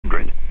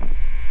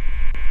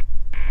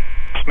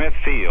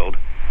Field,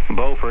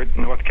 Beaufort,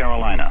 North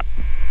Carolina.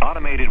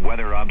 Automated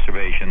weather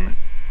observation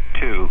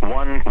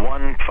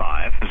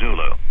 2115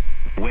 Zulu.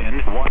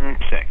 Wind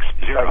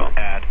 160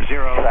 at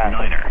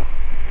 09er.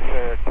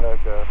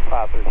 Saratoga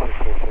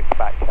 53646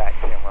 back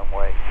taxi and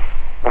runway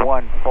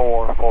 14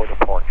 for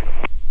departure.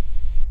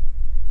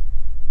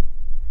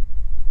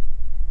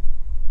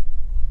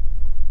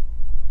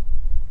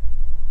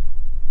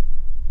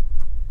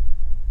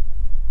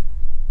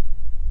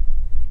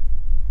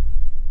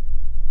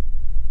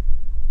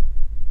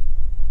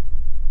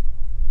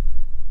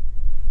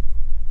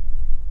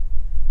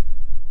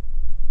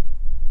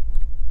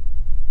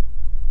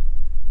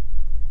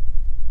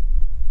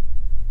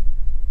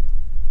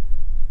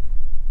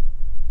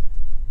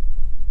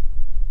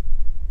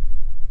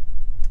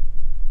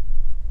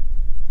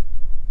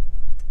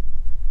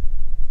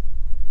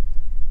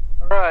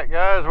 Alright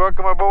guys,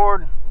 welcome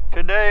aboard.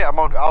 Today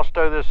I'll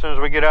stow this as soon as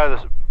we get out of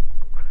this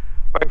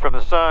away from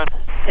the sun.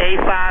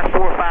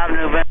 A545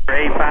 November,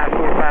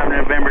 A545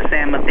 November,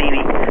 San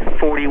Matheny,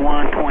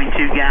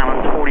 41.2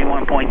 gallons,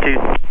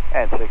 41.2.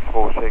 And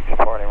 646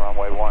 departing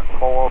runway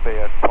 14, be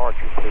a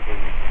departure to the,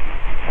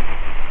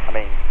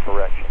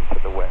 correction to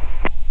the west.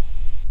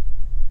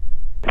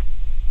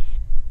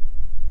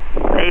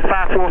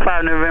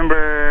 A545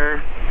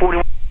 November,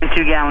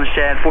 41.2 gallons,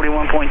 Chad,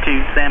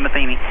 41.2, San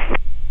Matheny.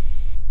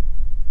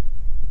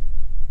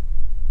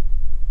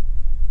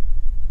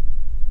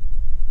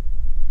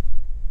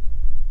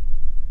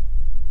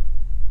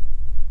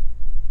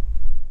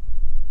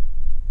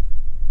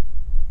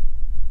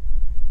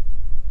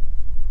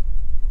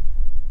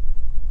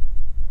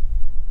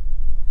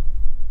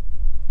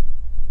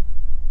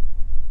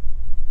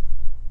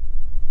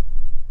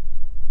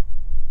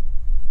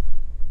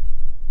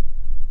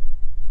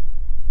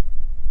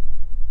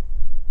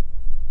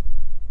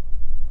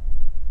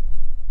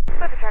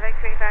 Beaufort traffic,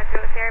 25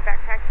 Juliet Sierra, back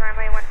taxi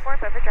runway 14,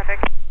 Beaufort traffic.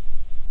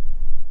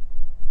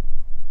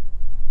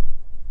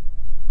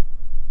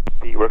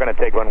 We're going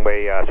to take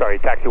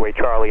taxiway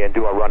Charlie and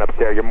do a run up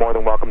there. You're more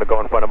than welcome to go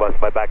in front of us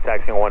by back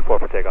taxiing 14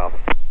 for takeoff.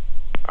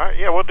 Alright,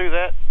 yeah, we'll do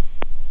that.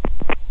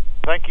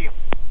 Thank you.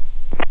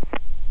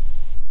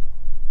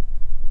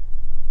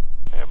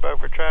 And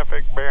Beaufort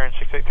traffic, bearing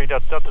 683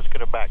 Delta's going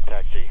to back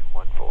taxi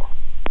 14.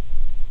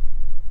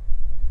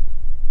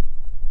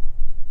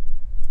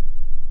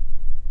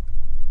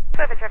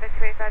 Beaufort traffic,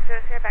 25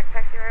 Juliet Sierra, back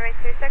taxi runway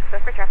 26,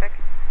 Beaufort traffic.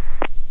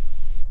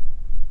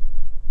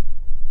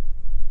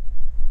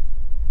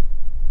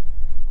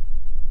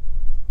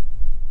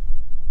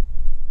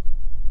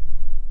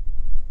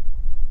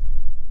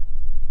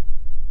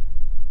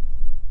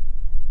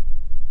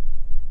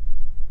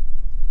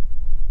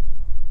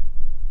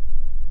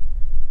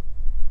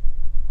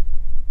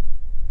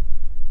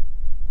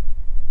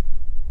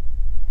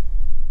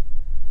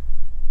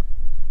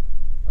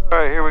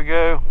 Alright, here we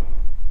go.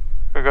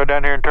 We'll go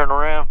down here and turn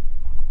around.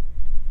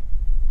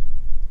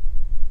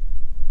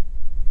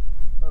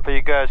 Hopefully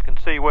you guys can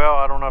see well.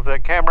 I don't know if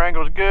that camera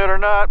angle is good or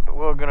not, but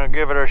we're going to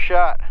give it a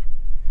shot.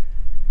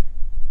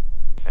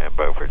 And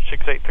Beaufort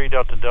 683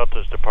 Delta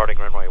is departing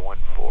runway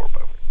 14,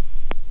 Beaufort.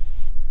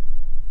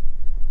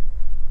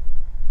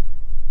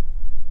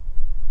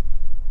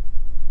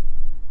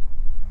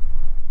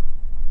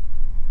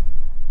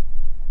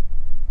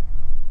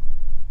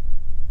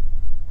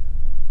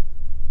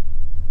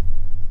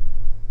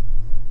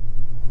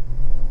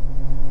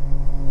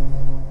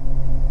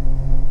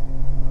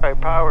 Alright,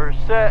 power is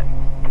set.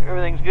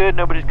 Everything's good.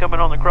 Nobody's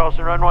coming on the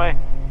crossing runway.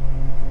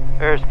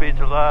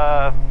 Airspeed's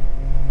alive.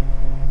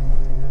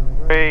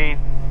 Green.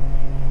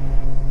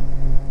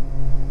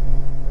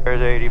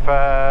 There's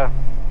 85.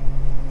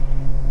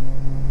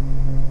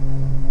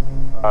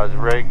 The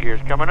red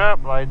gear's coming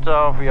up. Lights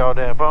off. Y'all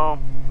damp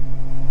on.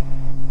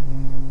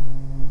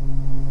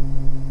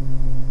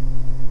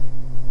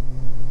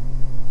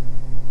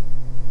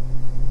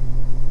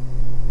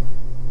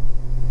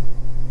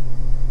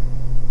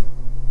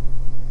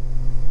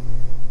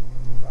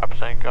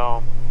 Sync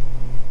on.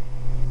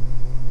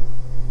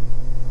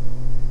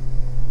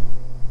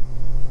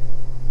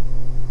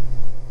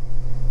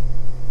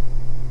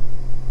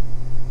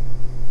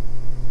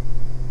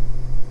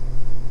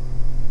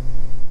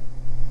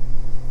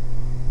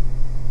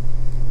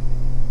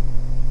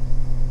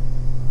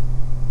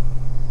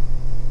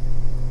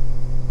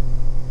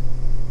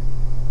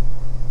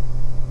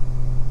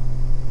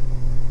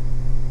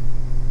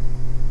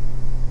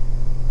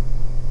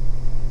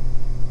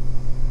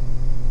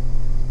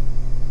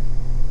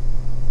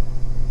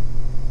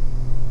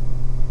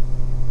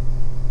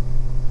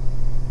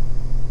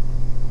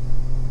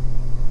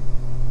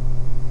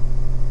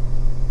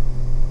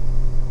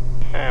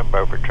 And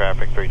Beaufort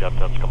traffic, 3 Delta's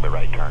going to be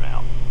right turn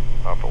out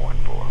off of 14.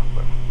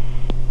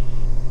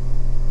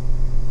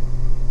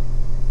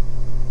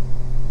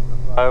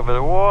 Fly over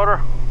the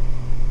water,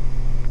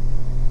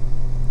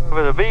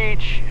 over the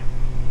beach.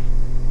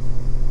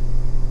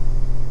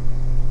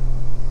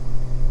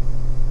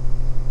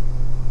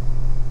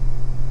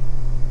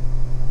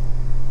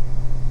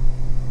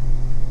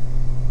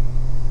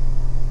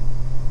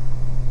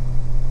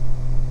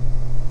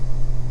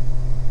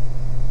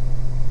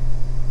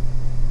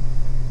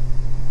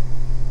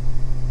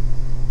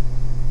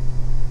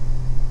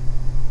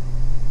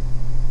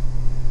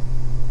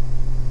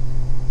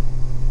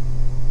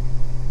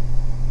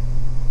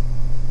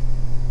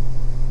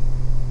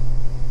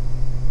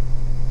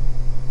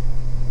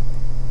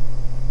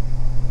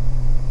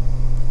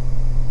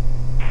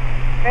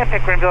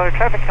 Atlantic, Greenville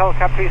traffic,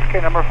 helicopter East K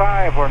number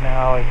 5. We're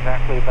now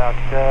exactly about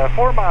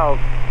 4 miles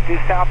due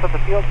south of the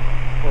field.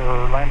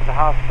 We're landing at the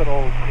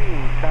hospital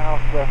 2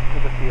 southwest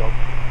of the field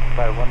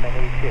by 1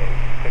 minute ETA.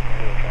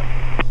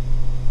 Traffic.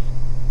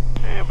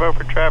 And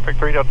Beaufort traffic,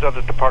 3 Delta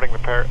Delta departing the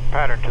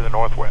pattern to the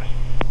northwest.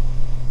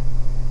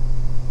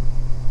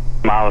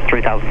 Miles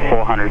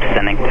 3,400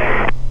 descending.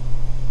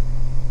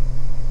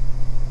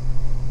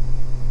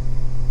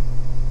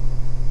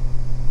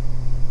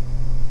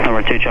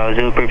 Number 2 Charlie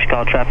Zulu, previous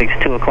call, traffic's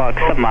 2 o'clock,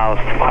 7 miles,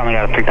 climbing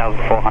out of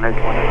 3,400.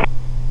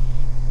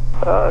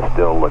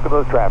 Still looking at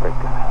the traffic.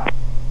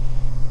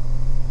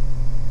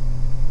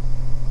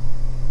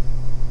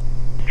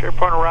 Cherry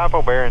Point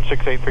arrival, bearing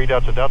 683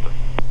 Delta Delta.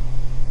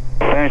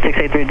 Bearing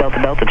 683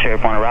 Delta Delta, Cherry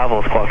Point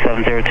arrival, squawk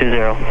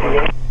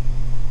 7020.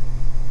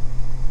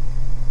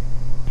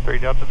 3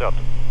 Delta Delta.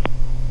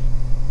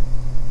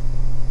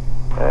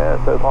 It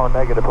says on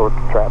negative for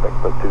traffic,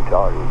 but 2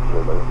 Charlie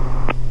Zulu.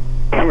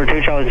 Number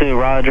 2 Charlie Zulu,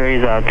 Roger,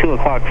 he's 2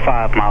 o'clock,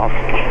 5 miles.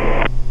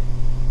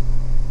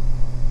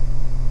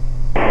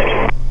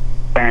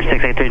 Bearing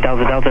 683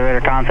 Delta Delta,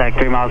 radar contact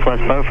 3 miles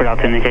west Beaufort,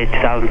 altitude indicates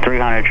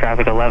 2,300,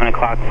 traffic 11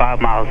 o'clock,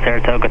 5 miles,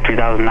 Saratoga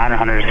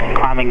 3,900,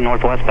 climbing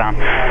northwestbound.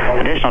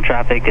 Additional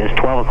traffic is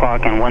 12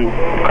 o'clock and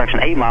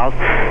 8 miles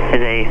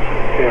is a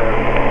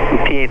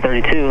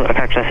PA32,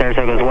 correction,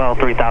 Saratoga as well,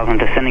 3,000,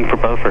 descending for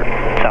Beaufort,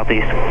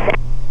 southeast.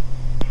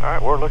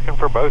 Alright, we're looking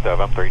for both of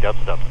them, 3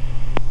 Delta Delta.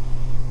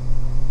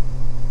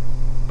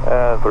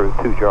 Through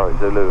 2 Charlie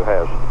Zulu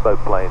has both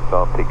planes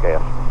on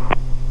TCAS.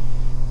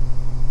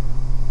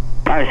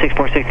 Alright,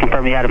 646,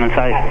 confirm you had him in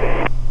sight.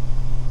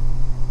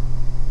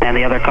 And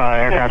the other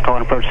aircraft call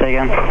and approach, say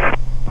again?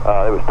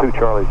 It was 2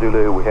 Charlie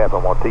Zulu, we have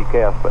them on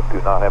TCAS, but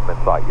do not have them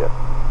in sight yet.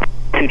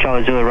 2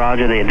 Charlie Zulu,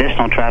 Roger, the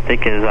additional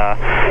traffic is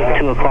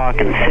 2 o'clock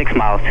and 6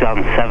 miles,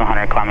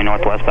 2,700, climbing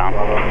northwestbound.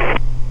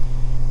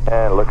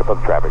 And look at the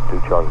traffic,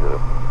 2 Charlie Zulu.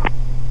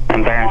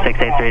 And bearing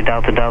 683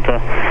 Delta Delta,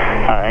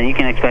 and you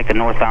can expect a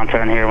northbound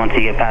turn here once you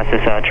get past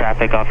this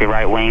traffic off your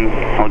right wing.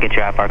 We'll get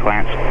you IFR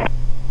clearance.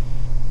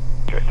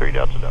 Okay, 3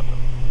 Delta Delta.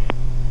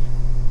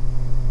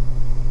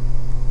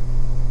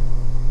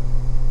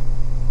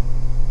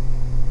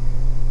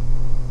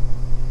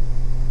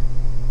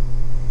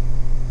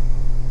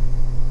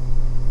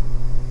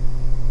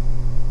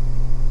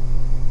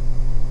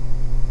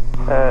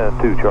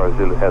 And 2 Charlie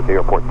Zulu has the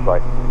airport in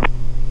sight.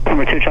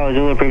 Number 2 Charlie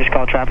Zulu, previous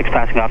call, traffic's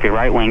passing off your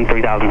right wing,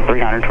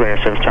 3,300,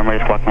 radar service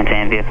terminated, squawk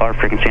maintain, VFR,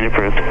 frequency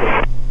approved.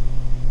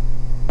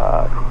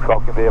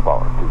 Squawking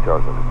VFR, 2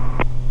 Charlie Zulu.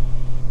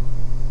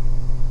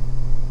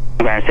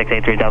 Bearing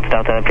 683 Delta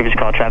Delta, previous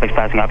call, traffic's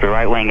passing off your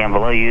right wing and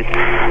below you.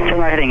 Turn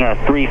right heading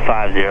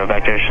 350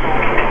 vectors,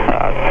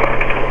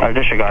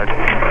 disregard.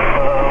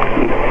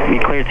 Be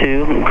clear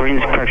to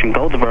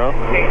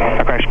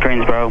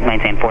Greensboro,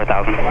 maintain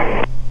 4,000.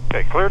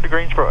 Okay, cleared to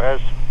Greensboro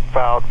as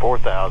filed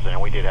 4,000,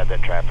 and we did have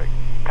that traffic,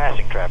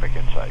 passing traffic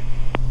in sight.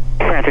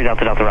 Bearing 3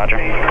 Delta Delta, Roger.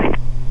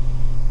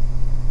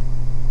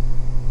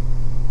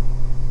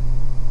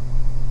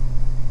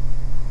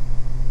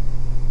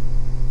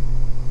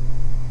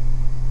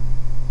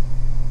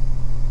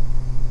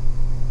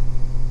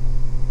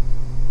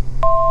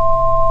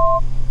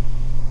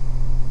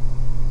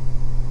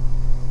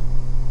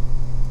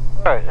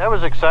 Alright, that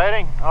was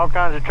exciting. All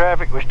kinds of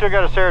traffic. We still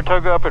got a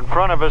Saratoga up in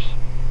front of us.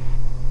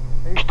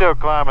 He's still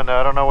climbing though.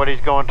 I don't know what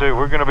he's going to.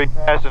 We're going to be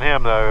passing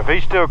him though. If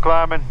he's still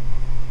climbing,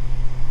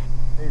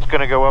 he's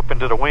going to go up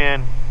into the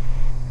wind.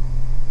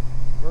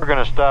 We're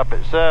going to stop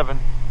at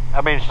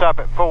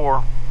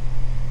 4.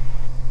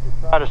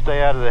 Try to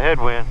stay out of the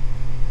headwind.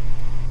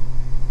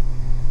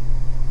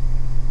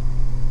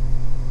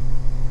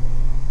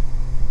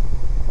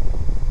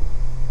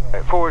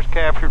 Alright, 4 is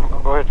captured. We're going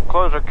to go ahead and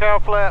close our cow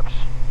flaps.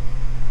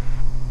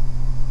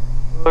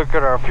 Look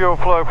at our fuel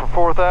flow for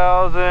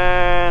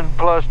 4,000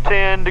 plus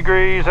 10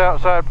 degrees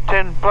outside,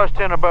 plus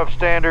 10 above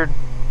standard.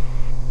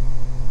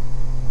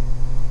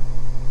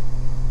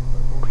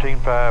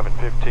 14.5 and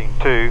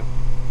 15.2.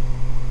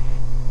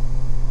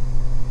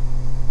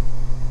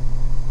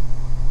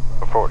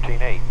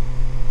 14.8.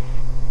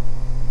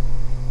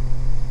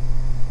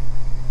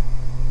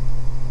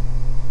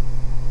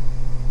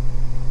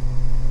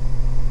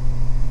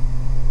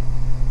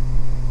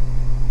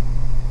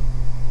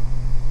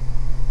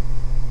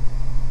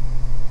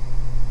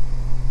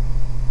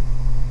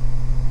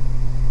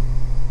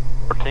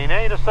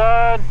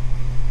 Aside.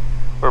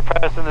 We're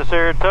passing the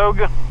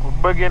Saratoga.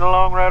 We're boogieing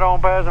along right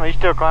on past him. He's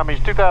still climbing.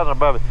 He's 2,000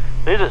 above it.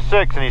 He's at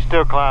 6 and he's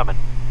still climbing.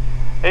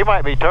 He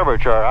might be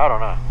turbocharged. I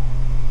don't know.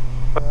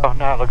 Well,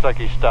 now it looks like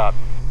he's stopped.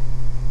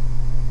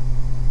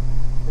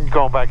 He's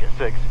going back at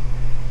 6.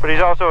 But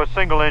he's also a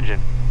single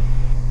engine.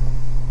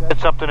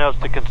 That's something else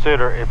to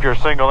consider. If you're a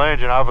single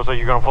engine, obviously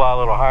you're going to fly a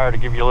little higher to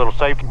give you a little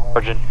safety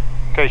margin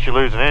in case you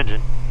lose an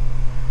engine.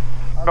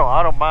 I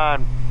don't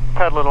mind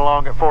pedaling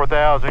along at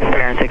 4,000.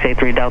 Bearing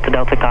 683 Delta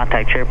Delta,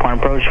 contact Cherry Point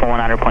approach for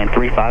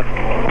 100.35.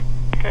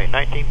 Okay,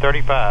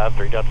 1935,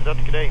 3 Delta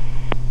Delta, good day.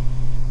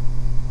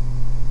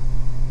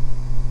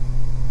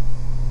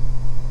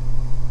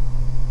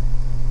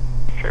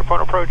 Cherry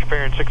Point approach,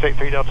 bearing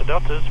 683 Delta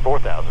Delta is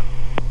 4,000.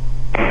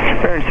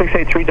 Bearing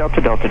 683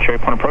 Delta Delta, Cherry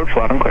Point approach,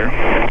 loud and clear.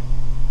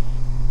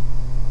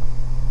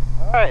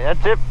 Alright,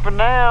 that's it for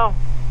now.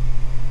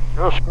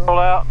 We'll scroll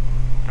out.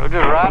 We'll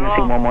just ride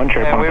along. 11,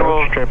 Cherry Point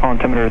approach, Cherry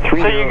Point altimeter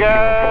 30. See you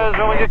guys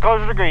when we get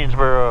closer to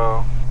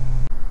Greensboro.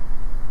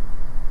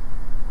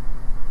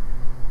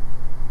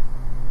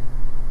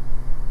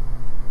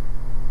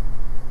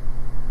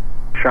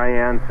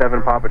 Cheyenne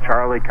 7 Papa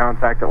Charlie,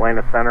 contact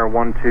Atlanta Center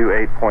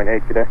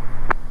 128.8 today.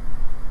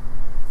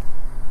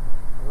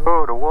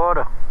 Oh, the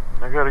water.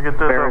 I gotta get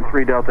this Bearing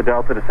 3 Delta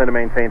Delta, descend to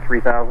maintain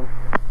 3,000.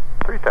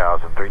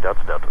 3,000, 3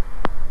 Delta Delta.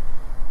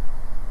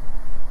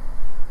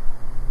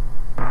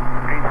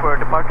 Greensboro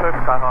departure,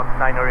 Skyhawk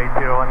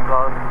 9081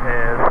 Golf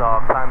is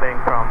climbing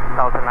from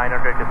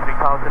 1,900 to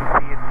 3,000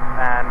 feet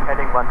and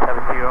heading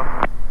 170.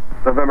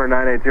 November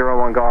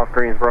 9801 Golf,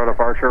 Greensboro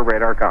departure,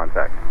 radar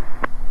contact.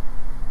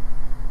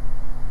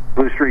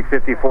 Blue Streak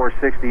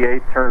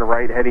 5468, turn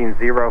right heading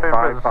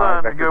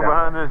 055. Vector go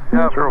behind this.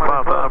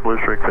 055, Blue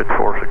Streak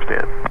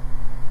 5468.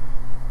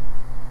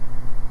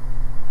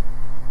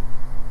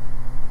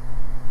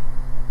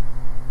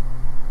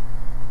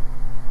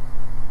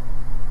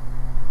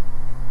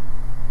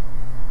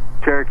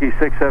 Cherokee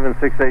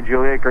 6768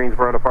 Juliet,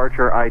 Greensboro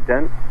departure,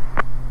 ident.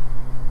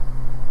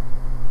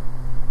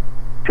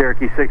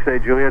 Cherokee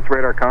 68 Juliet's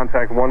radar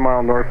contact 1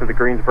 mile north of the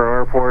Greensboro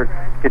Airport.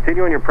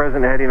 Continue on your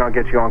present heading, I'll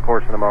get you on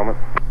course in a moment.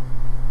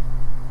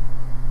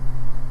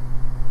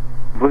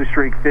 Blue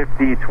Streak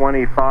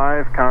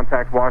 5025,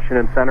 contact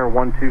Washington Center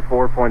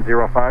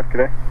 124.05,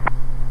 today.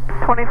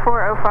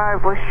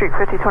 2405, Blue Streak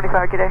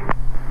 5025, good day.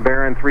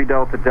 Baron 3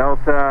 Delta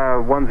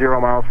Delta,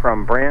 10 miles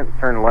from Brant,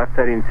 turn left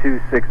heading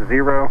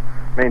 260,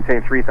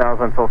 maintain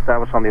 3,000 until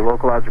established on the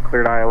localizer,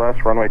 cleared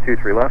ILS, runway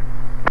 23 left.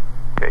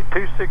 Okay,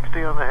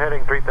 260 on the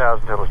heading,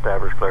 3,000 until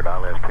established, cleared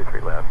ILS,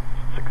 23 left,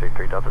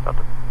 683 Delta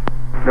Delta.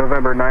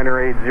 November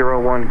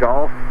 9801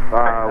 Golf.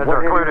 That's our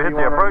clue to hit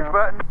the approach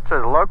button. It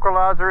says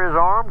localizer is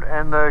armed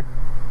and the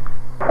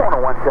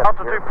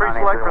altitude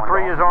pre-select for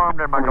 3 is armed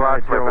and my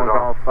glide slip is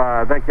armed.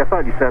 Thank you. I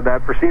thought you said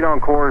that. Proceed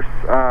on course.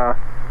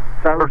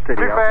 We're too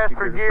fast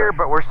for gear,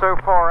 but we're so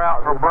far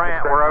out from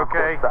Brant, we're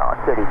okay.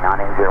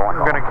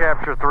 We're going to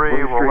capture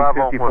 3, we'll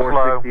level, we'll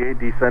slow.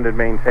 Descended,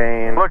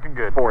 maintain. Looking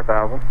good.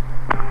 4,000.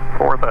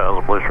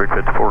 4,000, Blue Streak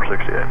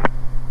 5468.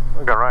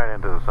 We're going right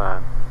into the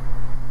sun.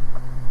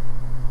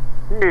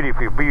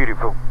 Beautiful,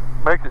 beautiful.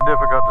 Makes it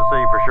difficult to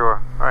see for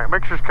sure. Alright,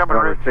 mixture's coming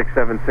rich.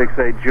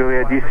 6768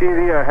 Juliet. Do you see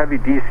the heavy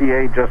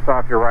DC-8 just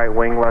off your right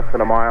wing, less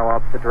than a mile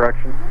opposite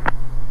direction?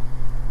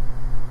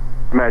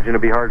 Imagine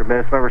it'd be hard to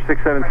miss. Remember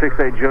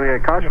 6768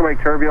 Juliet, caution wake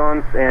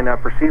turbulence and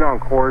proceed on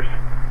course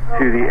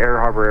to the Air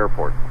Harbor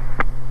Airport.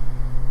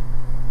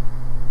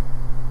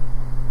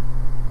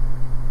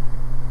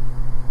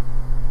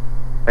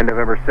 And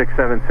November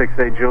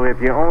 6768 Juliet,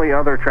 the only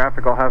other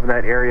traffic I'll have in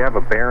that area, I have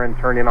a Baron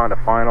turning onto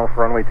final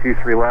for runway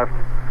 23 left.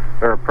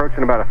 They're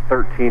approaching about a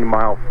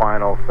 13-mile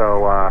final,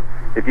 so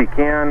if you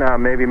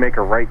can, maybe make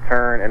a right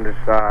turn and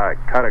just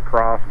cut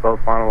across both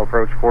final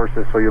approach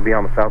courses so you'll be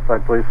on the south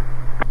side, please.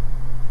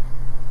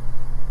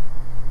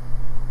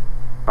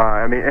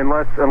 I mean,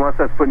 unless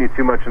that's putting you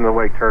too much in the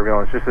wake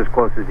turbulence, just as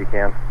close as you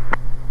can.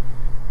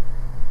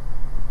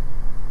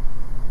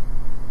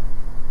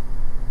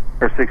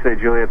 Or 68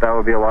 Juliet, that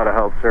would be a lot of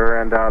help,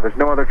 sir. And there's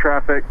no other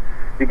traffic.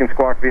 You can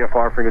squawk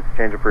VFR for a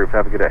change approved.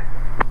 Have a good day.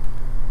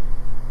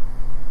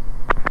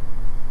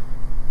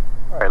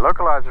 Alright,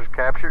 localizer's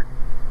captured.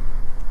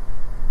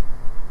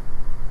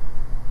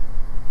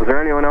 Was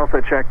there anyone else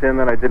that checked in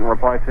that I didn't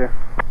reply to?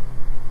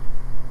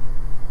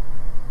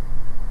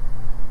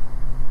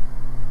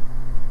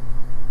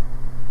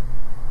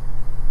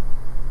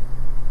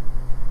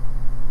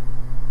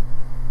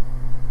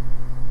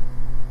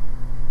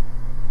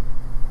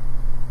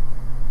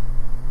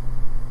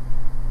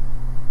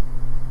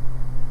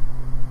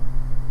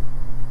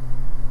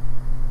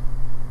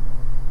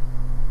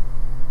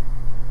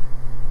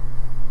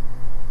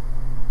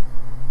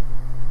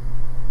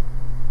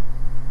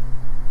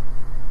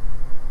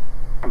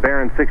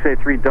 Baron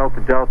 683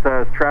 Delta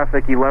Delta,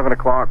 traffic 11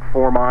 o'clock,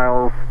 4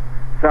 miles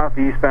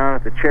southeastbound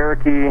at the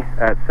Cherokee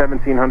at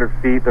 1,700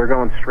 feet. They're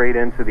going straight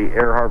into the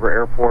Air Harbor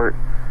Airport.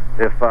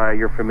 If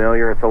you're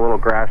familiar, it's a little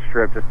grass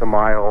strip just a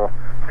mile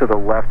to the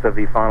left of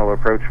the final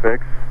approach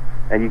fix.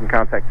 And you can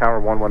contact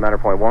Tower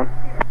 119.1.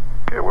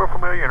 Okay, we're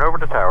familiar and over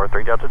to Tower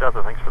 3 Delta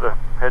Delta. Thanks for the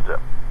heads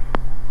up.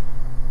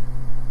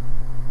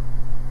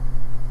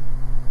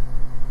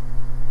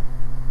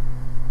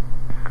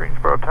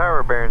 Greensboro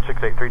Tower, bearing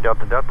 683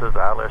 Delta Delta is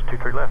ILS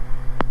 23 left.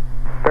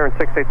 Baron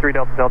 683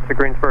 Delta Delta,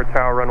 Greensboro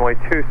Tower, runway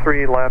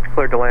 23 left,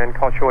 cleared to land,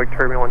 caution wake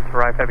turbulence,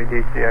 arrive heavy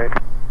DC-8.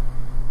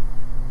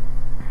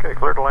 Okay,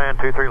 clear to land,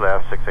 23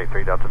 left,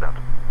 683 Delta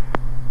Delta.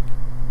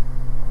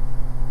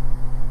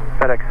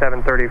 FedEx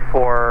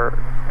 734,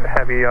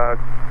 heavy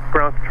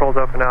ground controls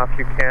open now if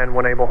you can.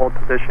 When able, hold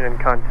position and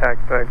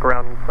contact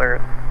ground and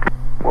clearance.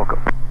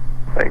 Welcome.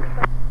 Thanks.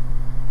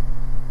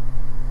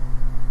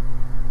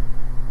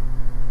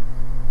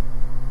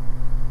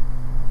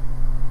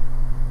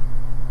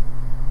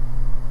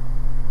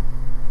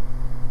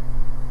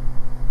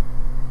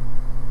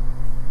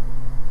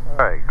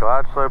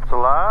 Pilot's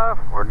alive.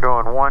 We're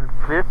doing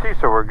 150,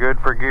 so we're good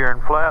for gear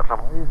and flaps. I'm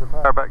going to use the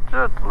power back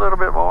just a little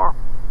bit more.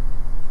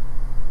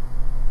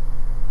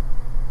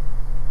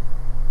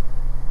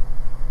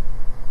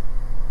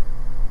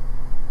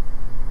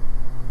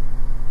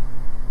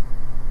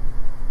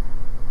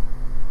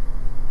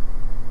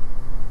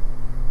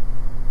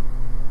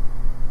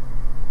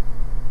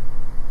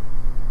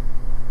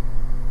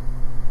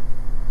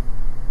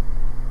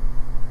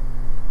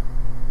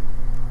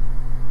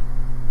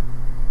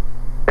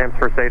 Sam's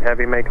First Aid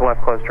Heavy, make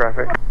left close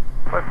traffic.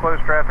 Left close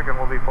traffic and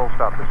we'll be full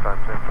stop this time,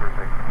 Sam's First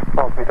Aid.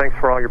 Awesome, thanks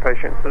for all your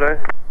patience today.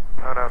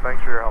 Oh no,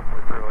 thanks for your help.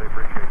 We really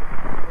appreciate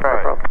it.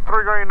 All right,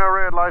 3 green, no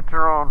red, lights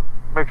are on.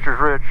 Mixture's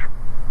rich.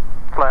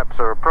 Flaps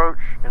are approach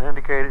and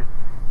indicated.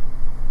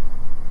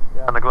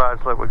 Down the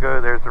glide slope we go.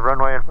 There's the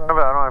runway in front of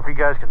it. I don't know if you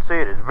guys can see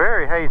it. It's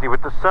very hazy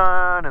with the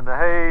sun and the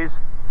haze.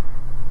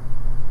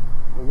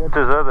 We got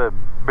this other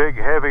big,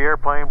 heavy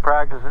airplane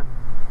practicing.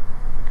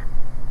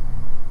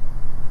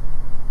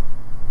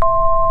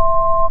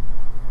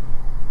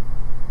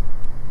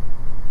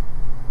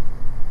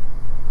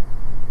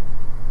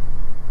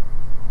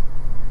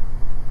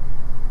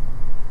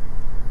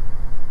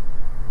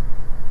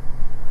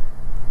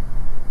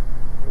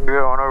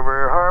 Going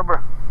over Air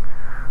Harbor.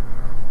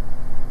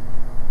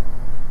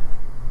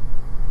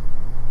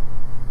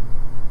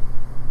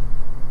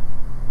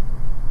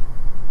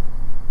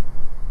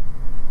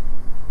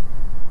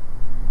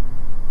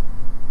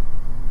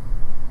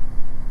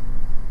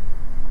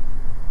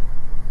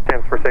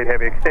 Sam's First Aid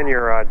Heavy, extend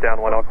your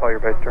downwind. I'll call your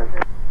base turn.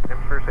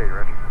 Sam's First Aid,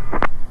 Rich.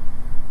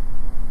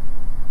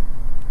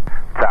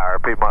 Tower,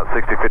 Piedmont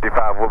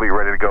 6055, we'll be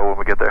ready to go when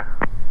we get there.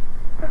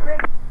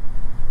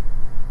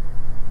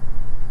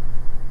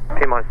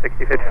 Piedmont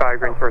 6055,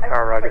 Greensboro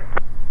Tower, roger.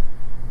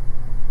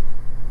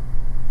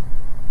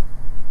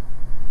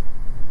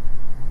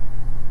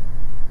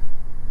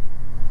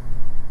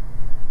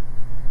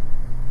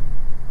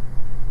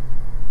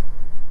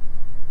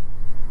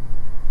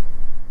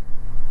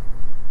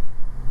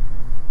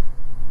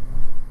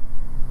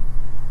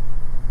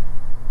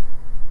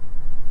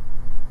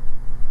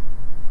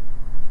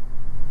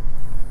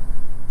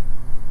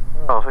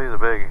 I'll see the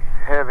big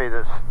heavy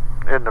that's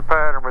in the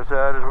pattern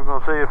beside us. We're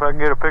going to see if I can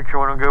get a picture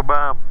when I go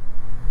by him.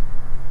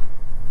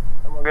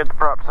 I'm going to get the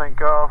prop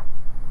sync off.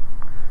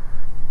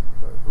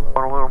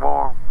 On a little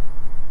more.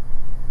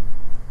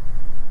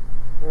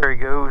 There he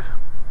goes.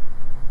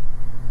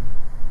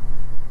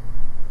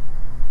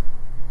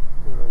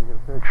 See if I can get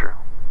a picture.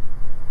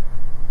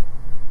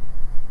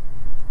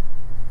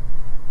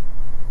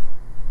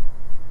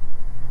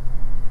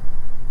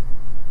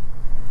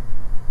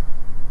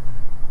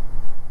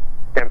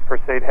 Sam's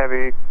First Aid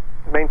Heavy,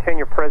 maintain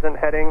your present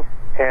heading,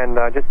 and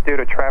just due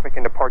to traffic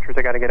and departures,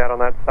 I got to get out on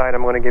that side.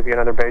 I'm going to give you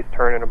another base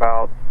turn in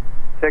about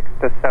 6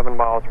 to 7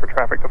 miles for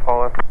traffic to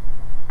follow.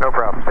 No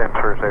problem, Sam's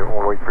First Aid.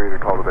 We'll wait for you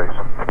to call the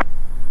base.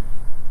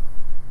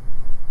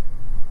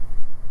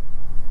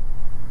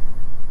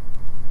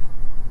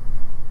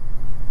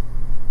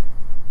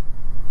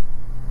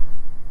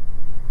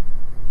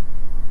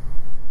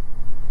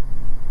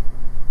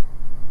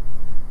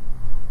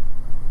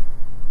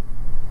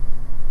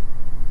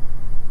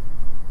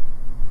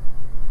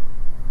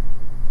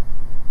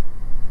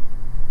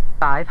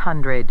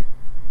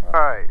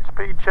 Alright,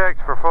 speed checks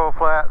for full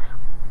flaps.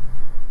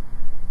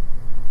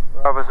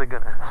 We're obviously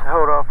going to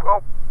hold off.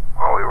 Oh,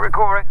 are we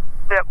recording?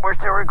 Yep, we're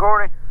still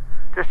recording.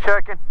 Just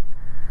checking.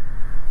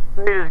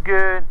 Speed is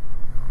good.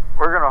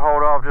 We're going to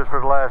hold off just for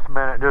the last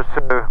minute just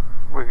so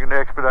we can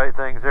expedite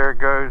things. There it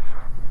goes.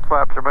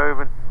 Flaps are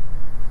moving.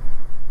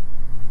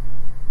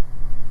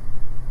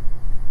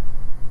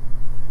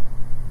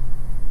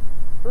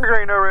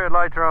 Green, no red,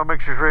 lights are on,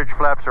 mixture's rich,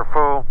 flaps are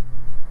full.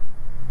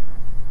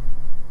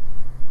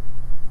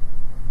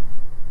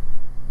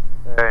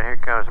 And here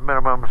comes the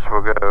minimums.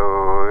 We'll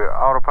go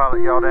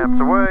autopilot, yaw damps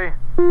away.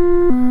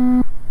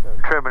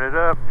 Trimming it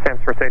up.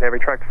 Sam's First Aid Heavy,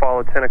 track to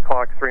follow, 10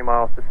 o'clock, 3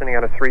 miles, descending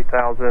out of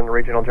 3000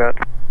 regional jet.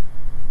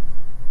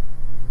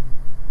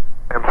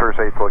 Sam's First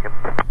Aid looking.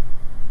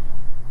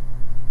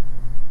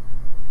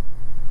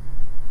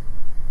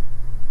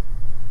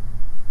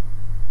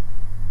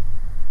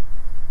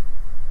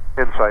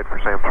 Inside for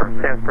Sam's First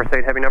Aid. Sam's First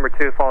Aid Heavy, number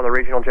 2, follow the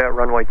regional jet,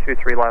 runway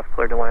 23 left,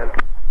 cleared to land.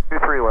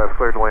 23 left,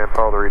 cleared to land,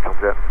 follow the regional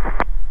jet.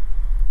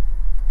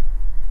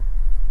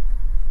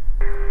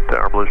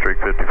 Tower, Blue Streak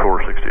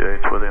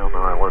 5468, with on the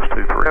ILS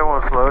 23. They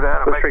want to slow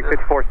down. Blue Streak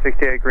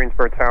 5468,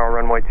 Greensboro Tower,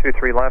 runway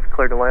 23 left,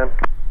 cleared to land.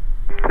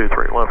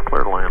 23 left,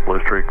 clear to land,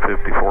 Blue Streak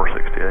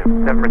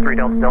 5468. Denver 3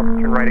 Delta Delta,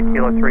 turn right at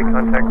Kilo 3,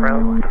 contact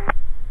ground.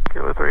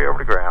 Kilo 3 over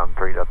to ground,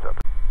 3 Delta.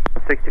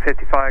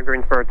 6055,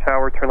 Greensboro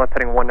Tower, turn left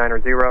heading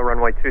 190,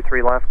 runway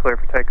 23 left, clear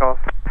for takeoff.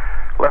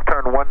 Left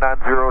turn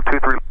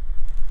 19023.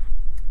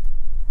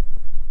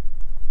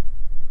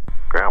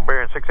 Ground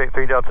bearing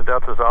 683 Delta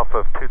Delta is off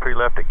of 23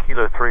 left at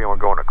Kilo 3 and we're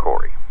going to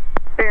Corey.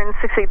 Bearing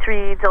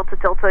 683 Delta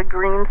Delta,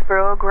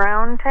 Greensboro,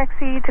 ground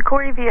taxi to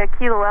Corey via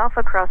Kilo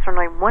Alpha, cross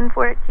runway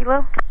 14 at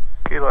Kilo.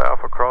 Kilo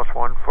Alpha, cross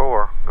 14,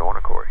 going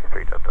to Corey,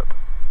 3 Delta Delta.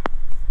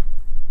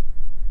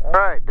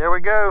 Alright, there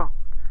we go.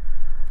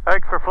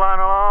 Thanks for flying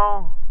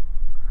along.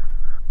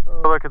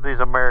 Oh, look at these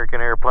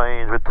American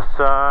airplanes with the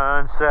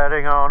sun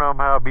setting on them.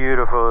 How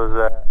beautiful is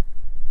that?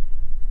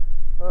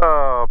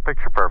 Oh,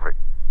 picture perfect.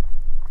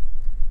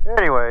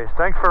 Anyways,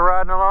 thanks for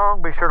riding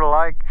along. Be sure to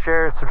like,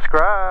 share, and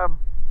subscribe.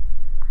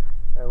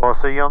 And we'll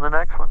see you on the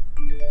next one.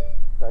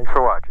 Thanks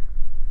for watching.